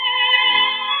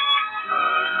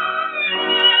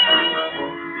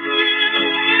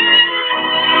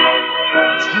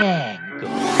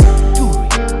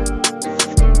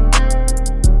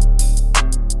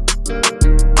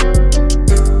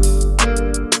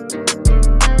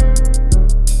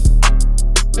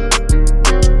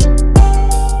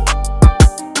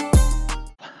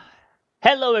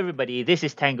everybody. This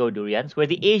is Tango Durians, where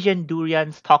the Asian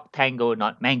durians talk tango,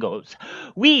 not mangoes.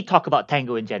 We talk about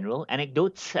tango in general,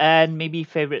 anecdotes, and maybe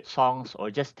favorite songs or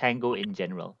just tango in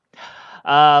general.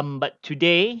 But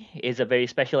today is a very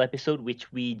special episode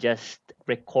which we just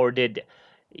recorded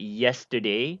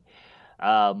yesterday.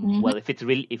 Mhm. Well, if it's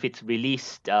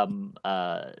released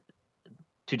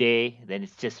today, then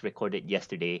it's just recorded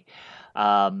yesterday,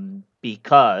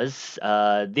 because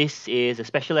this is a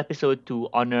special episode to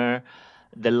honor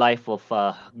the life of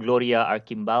Gloria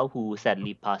Arquimbao, who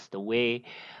sadly passed away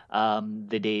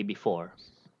the day before.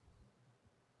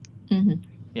 Mhm.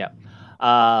 Yeah.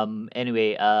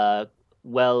 Anyway,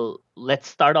 well,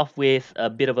 let's start off with a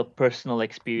bit of a personal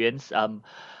experience.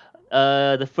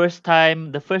 The first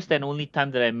and only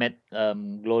time that I met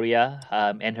Gloria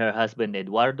and her husband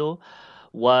Eduardo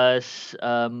was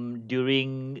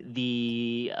during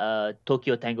the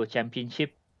Tokyo Tango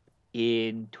Championship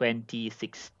in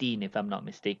 2016, if I'm not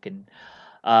mistaken.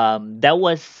 That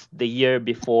was the year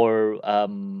before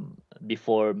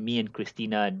me and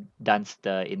Christina danced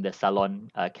in the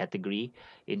salon category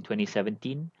in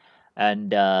 2017,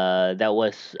 and that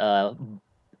was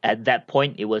at that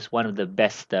point it was one of the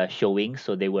best showings.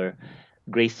 So they were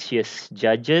gracious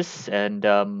judges, and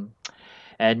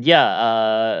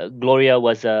yeah, Gloria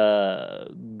was a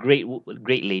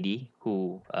great lady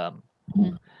who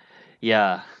Mhm.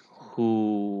 yeah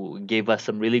who gave us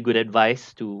some really good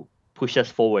advice to push us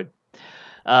forward.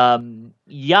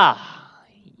 Yeah,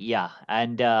 yeah,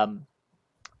 and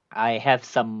I have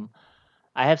some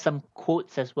I have some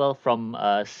quotes as well from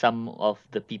some of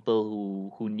the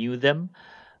people who knew them,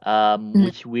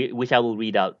 Mhm. which I will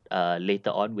read out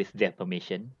later on with their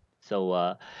permission.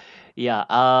 So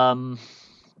yeah,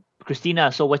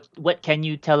 Christina. So what can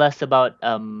you tell us about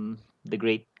the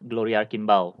great Gloria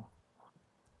Arquimbao?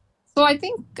 So I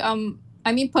think,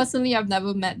 I mean, personally, I've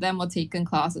never met them or taken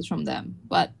classes from them,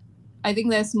 but I think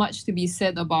there's much to be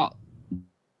said about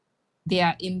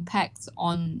their impact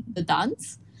on the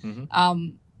dance.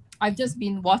 Mm-hmm. I've just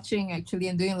been watching actually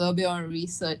and doing a little bit on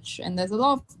research, and there's a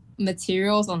lot of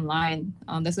materials online.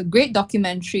 There's a great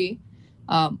documentary,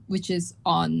 which is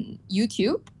on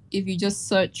YouTube. If you just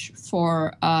search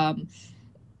for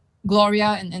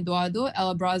Gloria and Eduardo,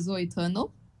 El Abrazo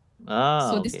Eternal. Ah,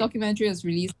 So this okay. documentary was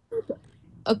released,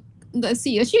 uh, let's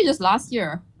see, actually just last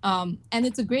year. And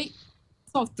it's a great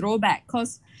sort of throwback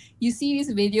because you see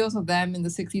these videos of them in the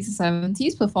 60s and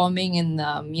 70s performing in,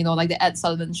 like the Ed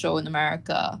Sullivan Show in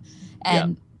America. Yeah.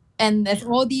 And there's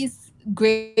all these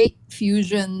great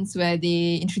fusions where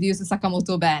they introduce the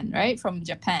Sakamoto band, right, from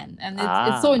Japan. And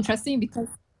it's so Ah. interesting because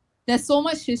there's so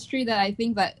much history that I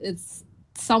think that it's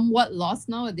somewhat lost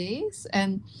nowadays.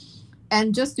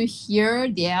 And just to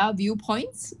hear their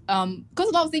viewpoints, because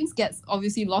a lot of things get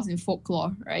obviously lost in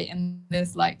folklore, right? And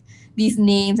there's like these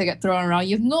names that get thrown around,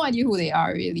 you have no idea who they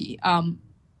are really.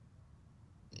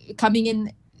 Coming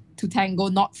in to tango,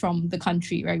 not from the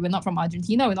country, right? We're not from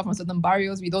Argentina, we're not from certain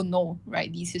barrios, we don't know,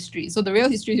 right, these histories. So the real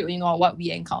history, are what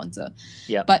we encounter.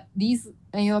 Yep. But these,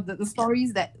 the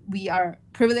stories that we are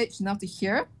privileged enough to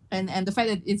hear, and the fact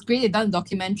that it's great they've done a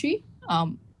documentary,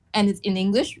 and it's in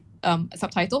English,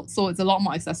 subtitled, so it's a lot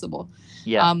more accessible.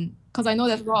 Yeah. Because I know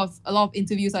there's a lot of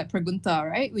interviews like Pregunta,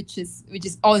 right, which is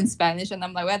all in Spanish, and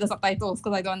I'm like, where are the subtitles?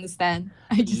 Because I don't understand.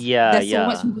 Yeah. There's so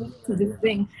much Yeah. meat to this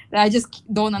thing that I just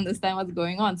don't understand what's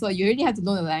going on. So you really have to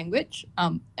know the language,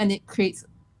 and it creates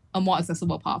a more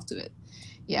accessible path to it.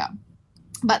 Yeah.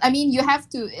 But I mean, you have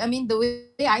to. I mean, the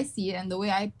way I see it and the way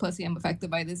I personally am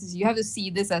affected by this is you have to see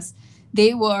this as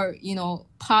they were,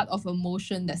 part of a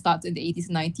motion that started in the 80s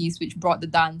and 90s, which brought the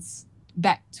dance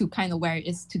back to kind of where it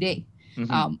is today.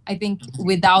 Mm-hmm. I think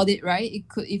without it, right, it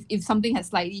could, if something had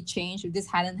slightly changed, if this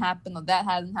hadn't happened or that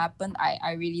hadn't happened,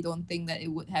 I really don't think that it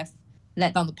would have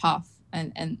led down the path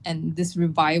and this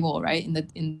revival, right, in the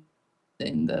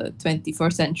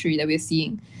 21st century that we're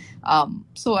seeing.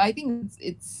 So I think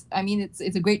it's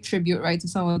a great tribute, right, to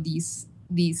some of these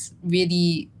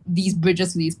really these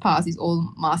bridges to these paths, these old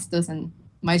masters and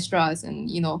maestras, and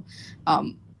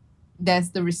there's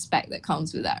the respect that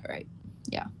comes with that, right?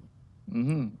 Yeah.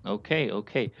 Mm-hmm. Okay.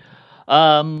 Okay.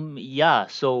 Yeah.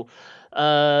 So,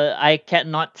 I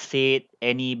cannot say it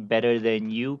any better than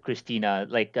you, Christina.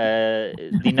 Like,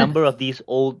 the number of these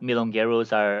old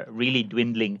milongueros are really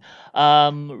dwindling.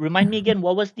 Remind me again,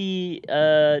 what was the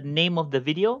name of the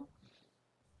video?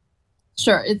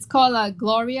 Sure. It's called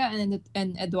Gloria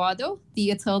and Eduardo,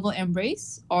 The Eternal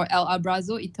Embrace, or El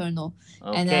Abrazo Eternal.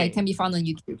 And it Okay. can be found on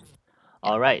YouTube. Yeah.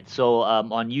 All right. So,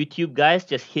 on YouTube, guys,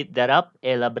 just hit that up.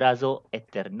 El Abrazo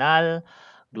Eternal,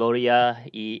 Gloria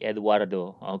y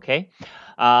Eduardo. Okay,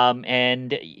 and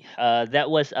that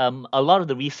was a lot of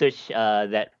the research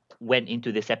that went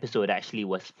into this episode actually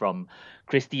was from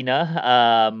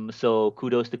Christina. So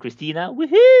kudos to Christina.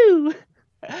 Woohoo!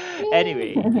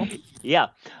 Anyway, yeah.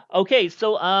 Okay,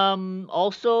 so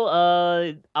also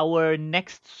our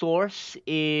next source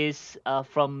is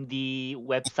from the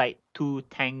website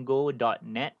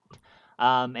totango.net.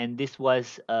 And this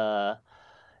was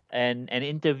an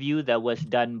interview that was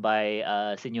done by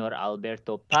Senor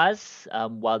Alberto Paz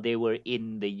while they were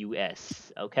in the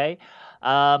US. Okay,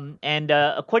 and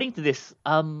according to this,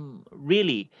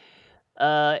 really,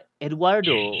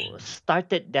 Eduardo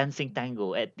started dancing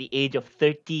tango at the age of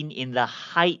 13 in the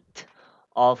height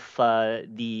of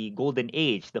the golden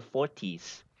age, the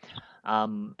 40s.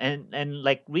 And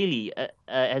like really,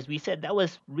 as we said, that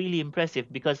was really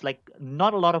impressive because like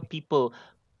not a lot of people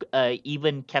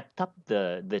even kept up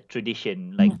the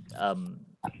tradition like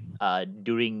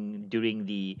during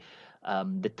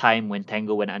the time when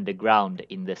tango went underground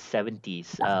in the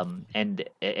 70s, and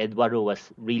Eduardo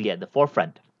was really at the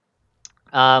forefront.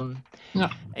 um Yeah.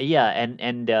 yeah,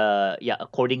 and yeah,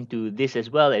 according to this as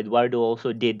well, Eduardo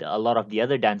also did a lot of the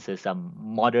other dances, some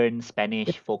modern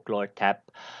Spanish folklore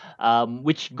tap,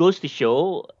 which goes to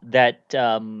show that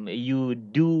you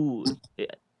do, uh,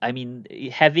 I mean,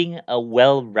 having a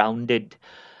well-rounded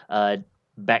uh,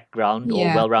 background or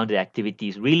Yeah. well-rounded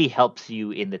activities really helps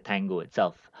you in the tango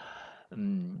itself.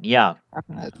 Yeah.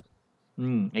 Definitely.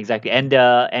 Exactly.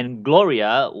 And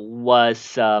Gloria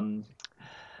was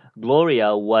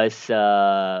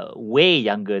way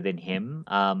younger than him.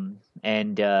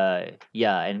 And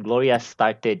yeah, and Gloria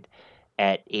started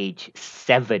at age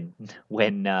 7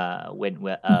 when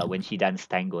she danced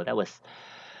tango. That was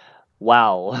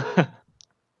wow.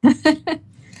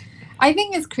 I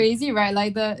think it's crazy, right?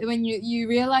 Like the when you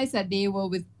realize that they were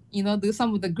with do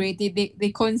some of the great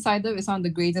they coincided with some of the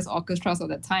greatest orchestras of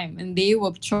that time, and they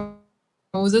were chosen by some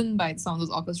of those orchestras to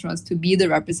be the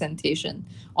representation on the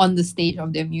stage of their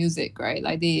music, right? Like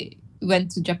they went to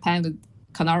Japan with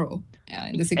Kanaro in the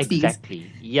 60s,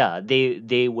 Exactly. Yeah,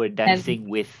 they were and dancing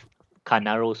with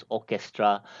Canaro's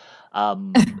orchestra,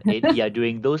 yeah,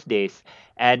 during those days.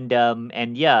 And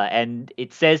yeah, and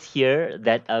it says here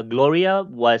that Gloria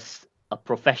was a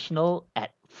professional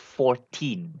at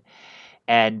 14,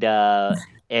 and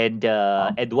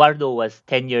wow, Eduardo was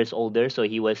 10 years older, so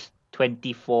he was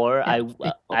 24.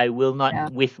 yeah, I will not, yeah,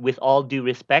 with all due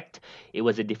respect, it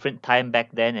was a different time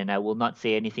back then, and I will not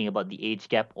say anything about the age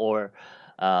gap or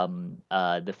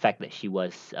the fact that she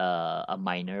was a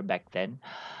minor back then.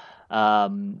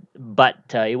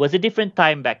 But it was a different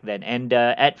time back then, and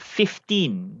at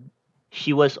 15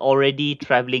 she was already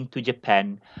traveling to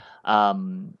Japan,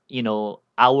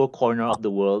 our corner of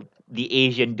the world, the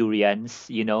Asian durians,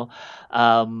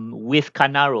 with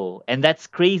Canaro. And that's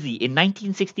crazy. In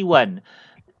 1961,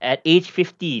 at age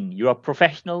 15, you're a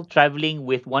professional traveling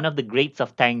with one of the greats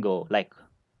of tango. Like,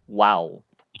 wow.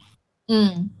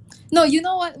 mm. No, you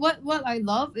know what I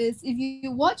love is if you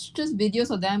watch just videos of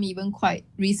them even quite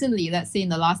recently, let's say in the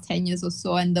last 10 years or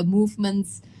so, and the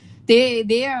movements,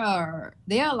 they are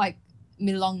like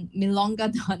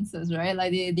milonga dancers, right?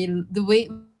 Like they the way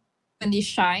when they shine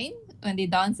when they dance the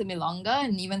milonga and even like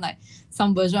some version of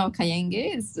kayenge, it's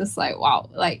just like wow,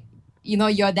 like you're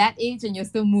that age and you're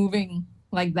still moving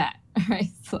like that, right?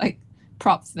 It's like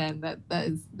props, man.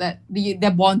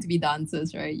 They're born to be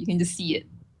dancers, right? You can just see it.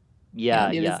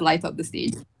 Yeah, They just yeah. light up the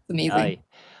stage. It's amazing. I.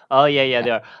 Oh yeah, yeah, Yeah.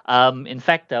 there are. In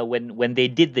fact, when they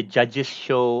did the judges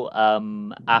show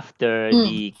after Mm,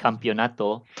 the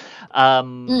campeonato,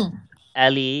 um, mm,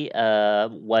 Ali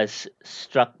was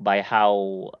struck by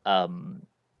how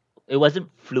it wasn't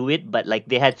fluid, but like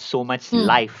they had so much mm.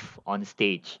 life on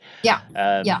stage. Yeah.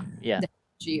 Yeah. Yeah, The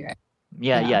energy, right?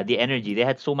 yeah, Yeah. yeah. The energy, they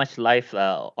had so much life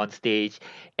on stage,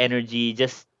 energy,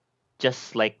 just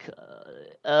like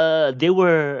they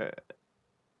were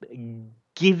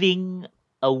giving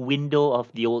a window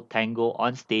of the old tango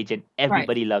on stage, and Right.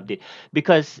 everybody loved it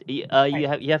because you Right.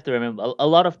 have to remember a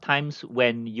lot of times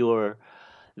when you're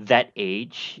that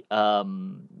age,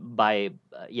 by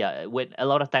yeah, when a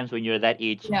lot of times when you're that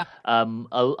age, Yeah.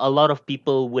 a lot of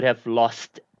people would have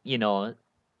lost,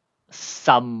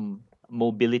 some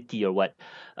mobility or what,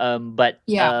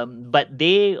 Yeah. but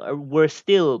they were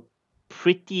still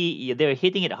pretty, they were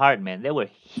hitting it hard, man. They were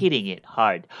hitting it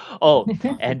hard. Oh,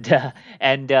 and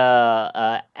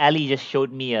Ali just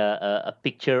showed me a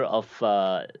picture of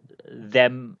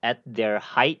them at their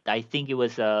height. I Uh-huh. think it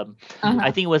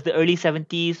was the early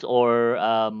 70s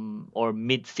or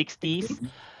mid 60s.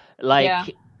 Yeah.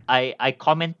 Like I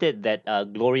commented that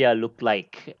Gloria looked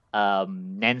like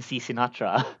Nancy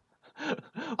Sinatra.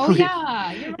 Oh with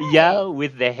yeah, you're yeah, right.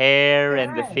 with the hair You're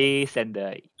and the right. face and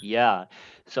the yeah.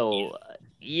 So And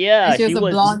yeah, she was a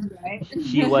blonde, right?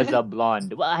 she was a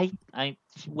blonde. Well, I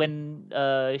when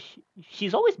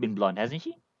she's always been blonde, hasn't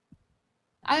she?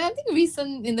 I think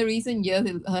recent in the recent years,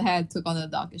 her hair took on a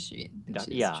darker shade. I think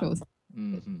she's Yeah. chosen.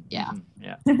 Yeah,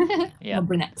 Yeah. more Yeah.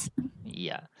 brunette.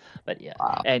 Yeah, but yeah.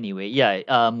 Wow. Anyway, yeah.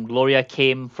 Gloria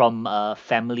came from a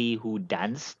family who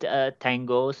danced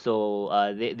tango, so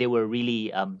they were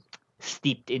really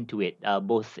steeped into it.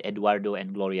 Both Eduardo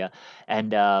and Gloria,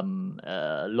 and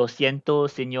lo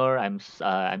siento, señor.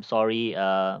 I'm sorry,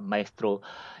 Maestro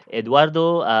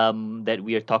Eduardo, that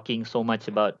we are talking so much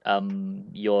about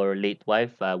your late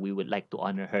wife. We would like to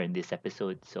honor her in this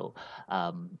episode, so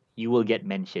you will get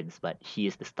mentions, but she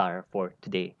is the star for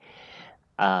today.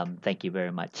 Thank you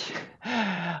very much.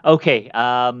 Okay.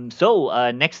 So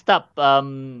next up,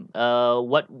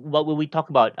 what will we talk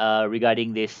about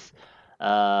regarding this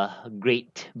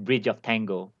great bridge of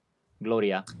tango,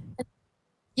 Gloria?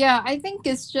 Yeah, I think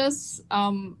it's just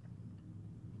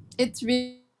it's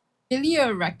really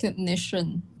a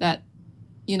recognition that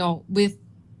with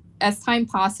as time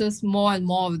passes, more and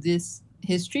more of this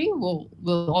history will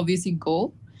obviously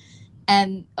go,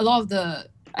 and a lot of the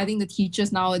I think the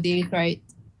teachers nowadays, right,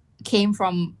 came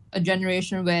from a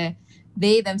generation where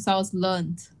they themselves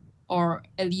learned or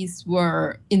at least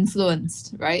were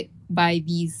influenced, right, by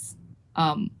these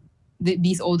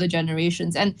older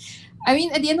generations. And I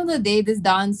mean, at the end of the day, this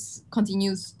dance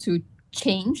continues to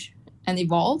change and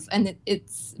evolve, and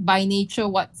it's by nature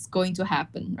what's going to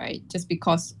happen, right? Just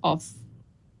because of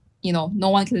no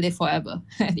one can live forever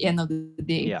at the end of the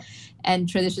day, Yeah. and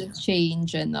traditions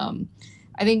change, and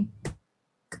I think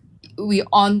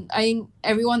I think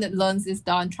everyone that learns this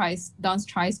dance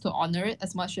tries to honor it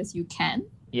as much as you can.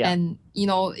 Yeah. And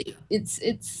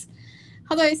it's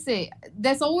how do I say,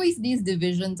 there's always these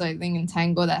divisions, I think, in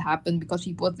tango that happen because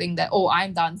people think that, oh,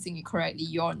 I'm dancing it correctly,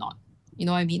 you're not. You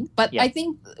know what I mean? But Yeah. I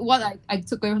think what I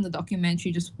took away from the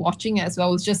documentary, just watching it as well,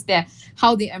 was just that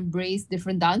how they embrace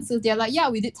different dances. They're like, yeah,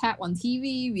 we did tap on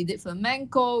TV, we did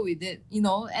flamenco, we did,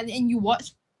 and you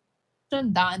watch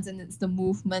them dance, and it's the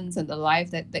movements and the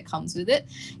life that comes with it.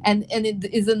 And it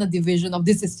isn't a division of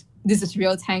this is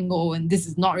real tango and this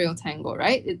is not real tango,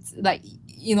 right? It's like,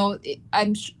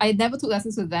 I never took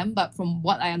lessons with them, but from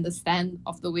what I understand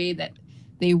of the way that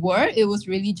they were, it was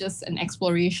really just an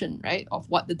exploration, right, of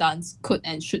what the dance could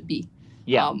and should be.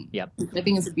 Yeah. Yeah. I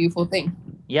think it's a beautiful thing.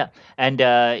 Yeah. And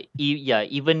yeah,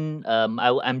 even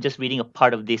I'm just reading a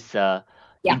part of this Yeah.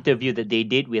 interview that they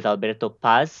did with Alberto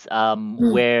Paz,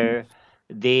 Mm, where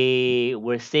they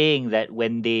were saying that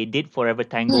when they did Forever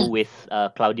Tango mm, with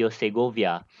Claudio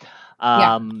Segovia,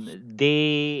 yeah.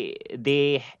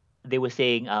 they were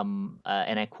saying,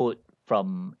 and I quote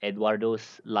from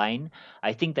Eduardo's line,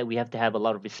 I think that we have to have a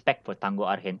lot of respect for Tango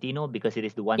Argentino because it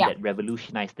is the one Yeah. that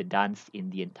revolutionized the dance in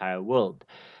the entire world.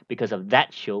 Because of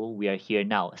that show, we are here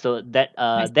now. So that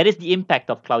Nice. that is the impact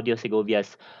of Claudio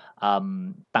Segovia's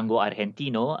Tango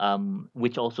Argentino,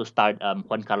 which also starred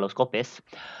Juan Carlos Copes.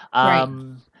 Right.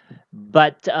 Um,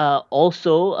 but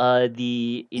also,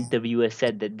 the interviewer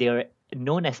said that they're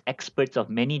known as experts of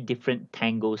many different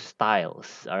tango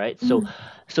styles. All right, so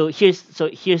Mm,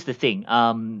 here's the thing.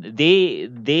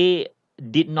 They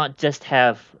did not just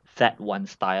have that one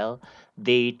style.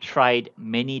 They tried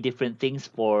many different things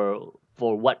for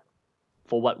what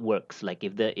works. Like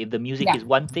if the music yeah. is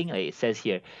one thing, like it says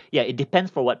here, yeah, it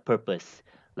depends for what purpose.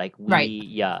 Like Right.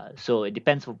 yeah, so it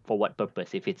depends for what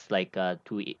purpose. If it's like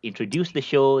to introduce the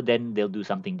show, then they'll do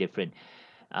something different.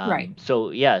 Right.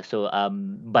 So yeah, so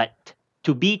but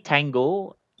to be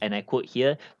tango, and I quote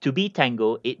here, to be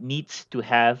tango, it needs to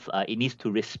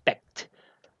respect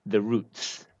the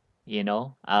roots,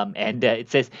 and it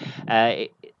says uh,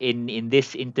 in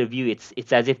this interview,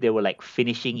 it's as if they were like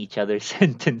finishing each other's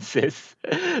sentences.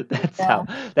 Yeah.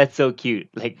 That's so cute,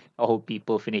 like old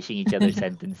people finishing each other's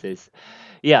sentences.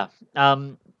 Yeah.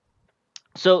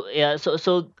 So yeah,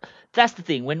 so that's the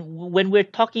thing, when we're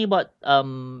talking about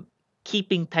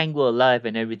keeping tango alive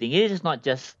and everything, it is not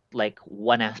just like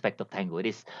one aspect of tango. It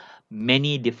is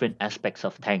many different aspects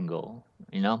of tango,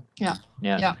 you know Yeah.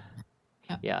 yeah. Yeah.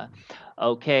 Yeah. Yeah.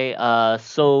 Okay.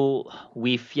 So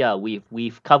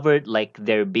we've covered like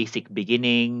their basic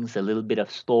beginnings, a little bit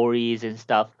of stories and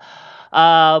stuff.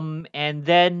 And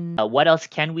then what else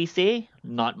can we say?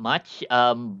 Not much.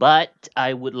 But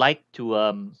I would like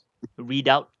to read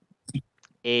out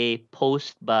a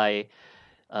post by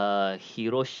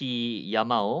Hiroshi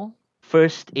Yamao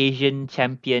first Asian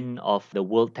champion of the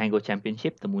World Tango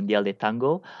Championship, the Mundial de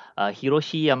Tango,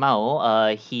 Hiroshi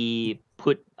Yamao, he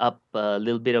put up a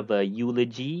little bit of a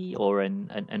eulogy or an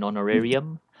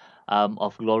honorarium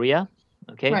of Gloria.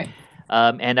 Okay. Right.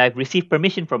 And I've received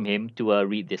permission from him to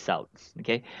read this out.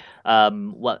 Okay.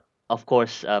 Well, of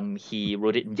course, he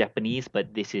wrote it in Japanese,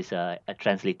 but this is a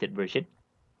translated version.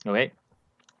 All right.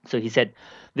 So he said,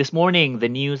 "This morning, the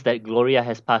news that Gloria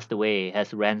has passed away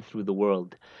has ran through the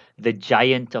world. The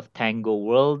giant of tango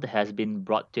world has been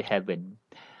brought to heaven.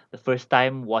 The first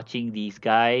time watching these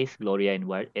guys, Gloria and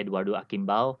Eduardo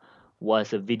Akimbao,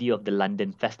 was a video of the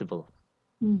London Festival.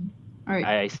 Mm. All right.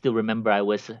 I still remember I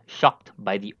was shocked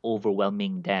by the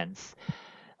overwhelming dance.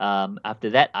 After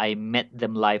that, I met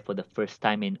them live for the first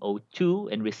time in '02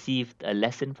 and received a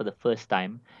lesson for the first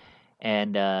time.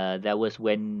 And that was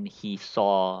when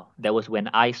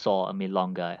I saw a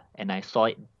milonga and I saw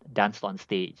it danced on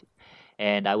stage.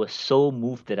 And I was so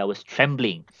moved that I was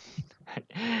trembling.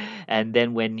 And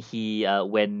then when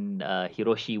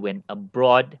Hiroshi went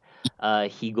abroad,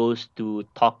 he goes to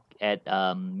talk at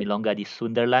Milonga di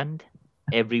Sunderland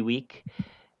every week.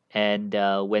 And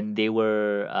when they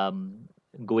were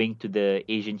going to the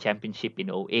Asian Championship in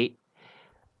 '08,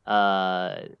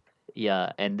 uh,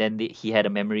 yeah, and then he had a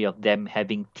memory of them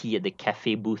having tea at the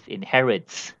cafe booth in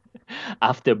Harrods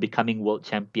after becoming world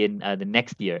champion the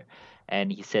next year,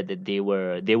 and he said that they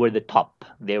were the top.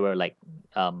 They were like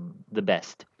the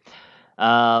best.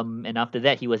 And after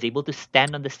that, he was able to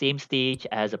stand on the same stage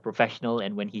as a professional.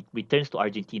 And when he returns to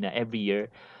Argentina every year,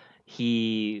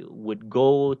 he would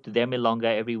go to their milonga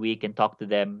every week and talk to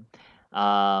them.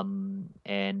 And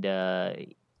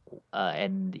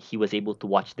he was able to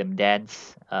watch them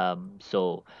dance.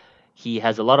 So he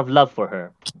has a lot of love for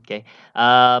her. Okay.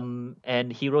 And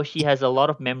Hiroshi has a lot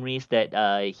of memories that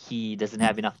he doesn't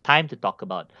have enough time to talk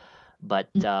about. But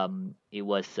it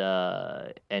was,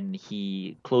 and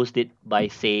he closed it by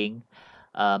saying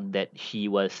that she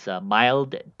was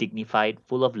mild, dignified,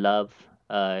 full of love,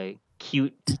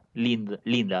 cute,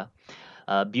 Linda,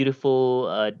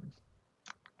 beautiful,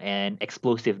 and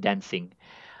explosive dancing.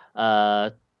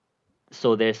 Uh,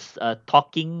 so there's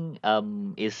talking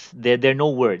is there are no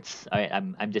words.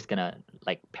 I'm just gonna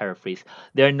like paraphrase.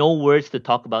 There are no words to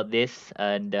talk about this,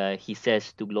 and he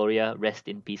says to Gloria, rest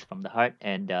in peace from the heart.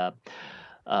 And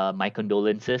my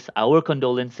condolences, our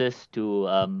condolences to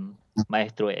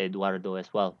Maestro Eduardo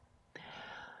as well.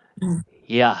 Mm.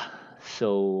 Yeah.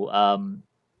 So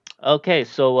okay,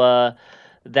 so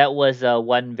that was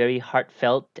one very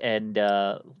heartfelt and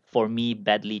for me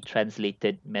badly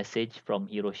translated message from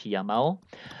Hiroshi Yamao.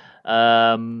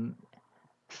 Um,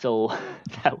 so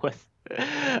that was,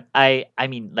 I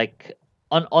mean, like,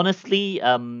 honestly,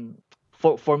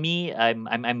 for me,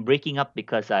 I'm breaking up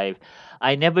because I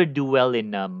never do well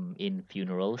in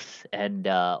funerals. And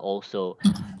also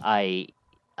I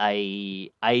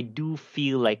I do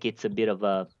feel like it's a bit of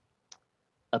a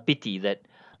pity that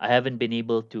I haven't been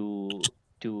able to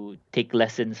take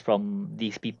lessons from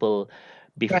these people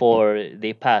Right. before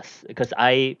they pass, because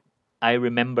I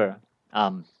remember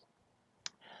um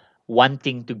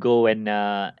wanting to go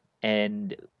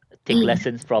and take Mm.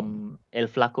 lessons from El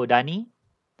Flaco Dani,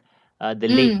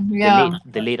 Yeah.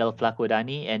 the late El Flaco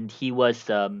Dani. And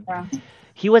Yeah.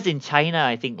 he was in China,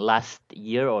 I think, last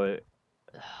year, or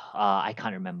I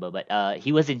can't remember, but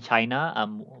he was in China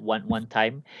one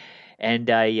time. And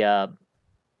I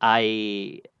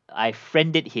I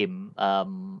friended him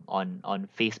on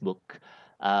Facebook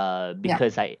Yeah.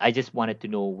 because I just wanted to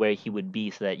know where he would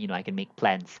be so that I can make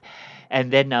plans.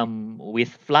 And then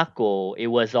with Flaco, it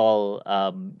was all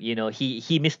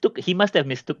he must have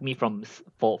mistook me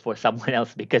for someone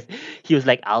else, because he was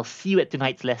like, I'll see you at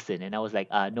tonight's lesson. And I was like,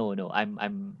 no,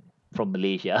 I'm from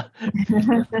Malaysia.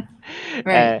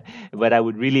 Right. uh, but I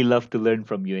would really love to learn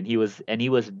from you. And he was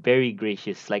very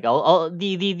gracious. Like all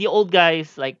the old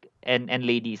guys, like, and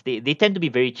ladies, they tend to be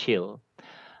very chill.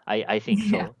 I think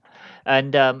Yeah. so.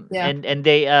 And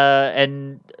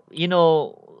you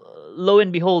know lo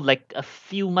and behold, like a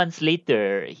few months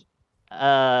later,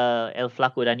 El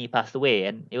Flaco Dani passed away.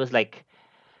 And it was like,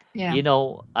 Yeah.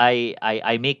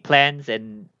 I make plans,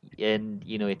 and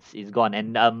it's gone.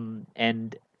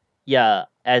 And yeah,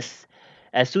 as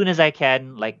soon as I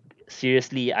can, like,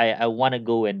 seriously, I want to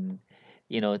go and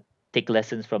you know take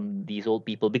lessons from these old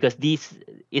people, because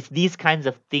these kinds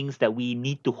of things that we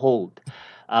need to hold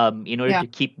in order Yeah. to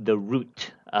keep the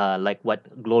root, like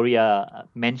what Gloria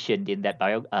mentioned in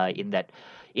that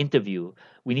interview.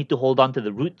 We need to hold on to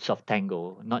the roots of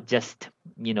tango, not just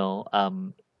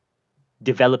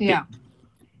develop it Yeah.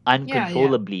 Yeah. Yeah.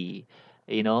 uncontrollably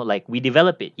like we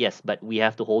develop it, yes, but we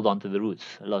have to hold on to the roots,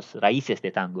 los raíces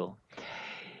de tango.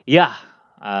 Yeah.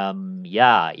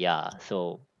 Yeah.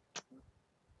 So,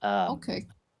 um, Okay.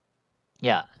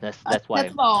 yeah, that's why.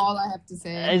 That's about all I have to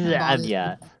say about it.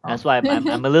 Yeah, Oh. that's why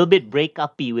I'm a little bit break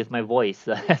uppy with my voice.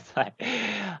 That's why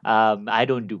I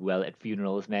don't do well at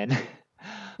funerals, man.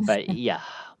 But yeah,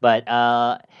 but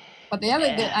But they had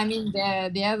a eh, good. I mean,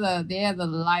 they had a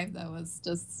life that was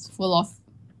just full of,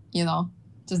 you know,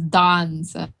 just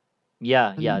dance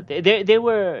yeah, and they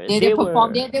they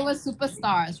performed. were They were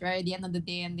superstars, right? At the end of the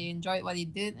day, and they enjoyed what they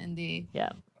did, and yeah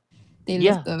they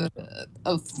yeah lived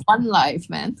a fun life,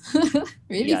 man.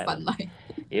 Really yeah. fun life.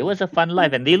 It was a fun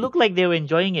life, and they looked like they were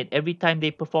enjoying it every time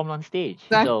they performed on stage.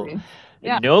 So Exactly.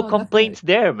 Yeah. no No, definitely. complaints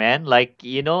there, man. Like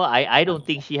I don't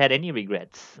think she had any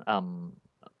regrets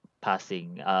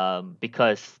passing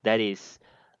because that is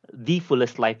the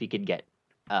fullest life you can get.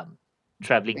 Um,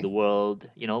 traveling the world,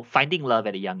 finding love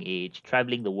at a young age,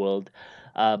 traveling the world,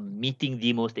 meeting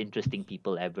the most interesting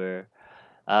people ever.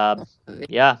 Um,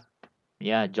 yeah,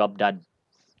 yeah, job done,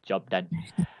 job done.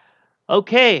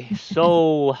 Okay,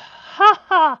 so,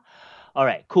 haha. All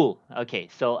right, cool. Okay,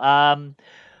 so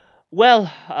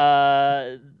well,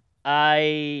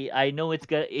 I know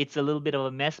it's a little bit of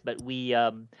a mess, but we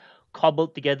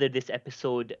cobbled together this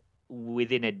episode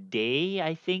within a day,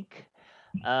 I think.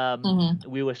 Mm-hmm.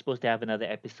 We were supposed to have another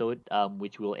episode,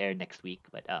 which will air next week,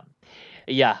 but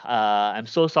yeah, I'm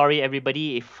so sorry,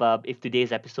 everybody, if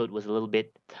today's episode was a little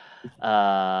bit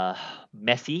uh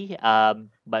messy.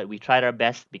 But we tried our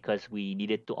best because we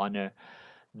needed to honor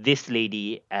this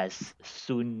lady as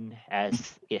soon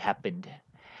as it happened.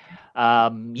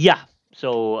 Yeah.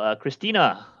 So,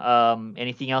 Christina,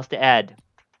 anything else to add?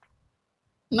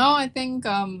 No, I think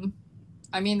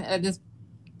I mean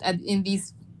in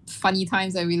these funny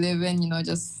times that we live in,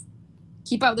 just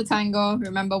keep up the tango.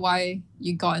 Remember why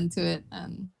you got into it,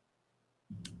 and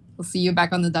we'll see you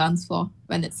back on the dance floor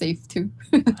when it's safe too.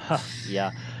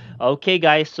 Yeah. Okay,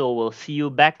 guys. So we'll see you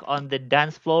back on the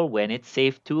dance floor when it's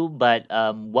safe too. But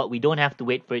what we don't have to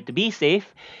wait for it to be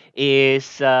safe is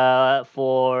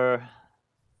for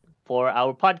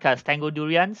our podcast Tango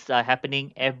Durians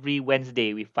happening every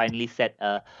Wednesday. We finally set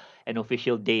an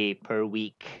official day per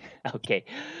week. Okay.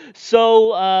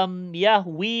 So yeah,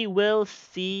 we will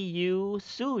see you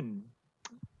soon.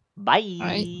 All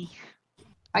right. Bye.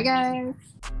 Bye,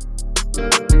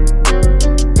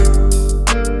 guys.